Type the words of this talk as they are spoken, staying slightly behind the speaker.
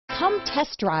Come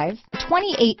test drive the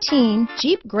 2018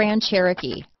 Jeep Grand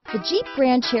Cherokee. The Jeep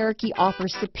Grand Cherokee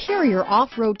offers superior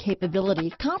off-road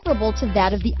capability comparable to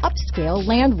that of the upscale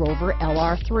Land Rover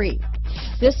LR3.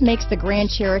 This makes the Grand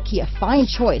Cherokee a fine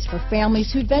choice for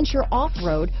families who venture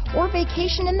off-road or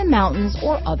vacation in the mountains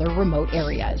or other remote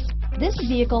areas. This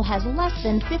vehicle has less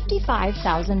than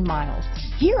 55,000 miles.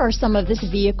 Here are some of this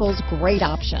vehicle's great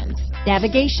options: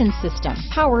 navigation system,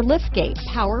 power liftgate,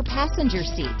 power passenger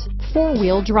seat,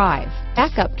 four-wheel drive,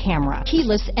 backup camera,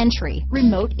 keyless entry,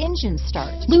 remote engine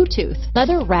start, Bluetooth,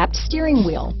 leather-wrapped steering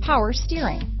wheel, power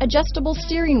steering, adjustable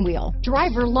steering wheel,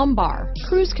 driver lumbar,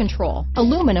 cruise control,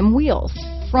 aluminum wheels,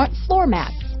 front floor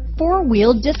mats,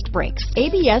 four-wheel disc brakes,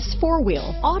 ABS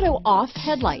four-wheel, auto-off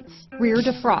headlights, rear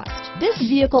defrost. This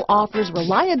vehicle offers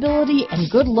reliability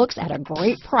and good looks at a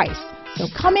great price. So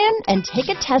come in and take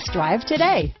a test drive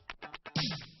today.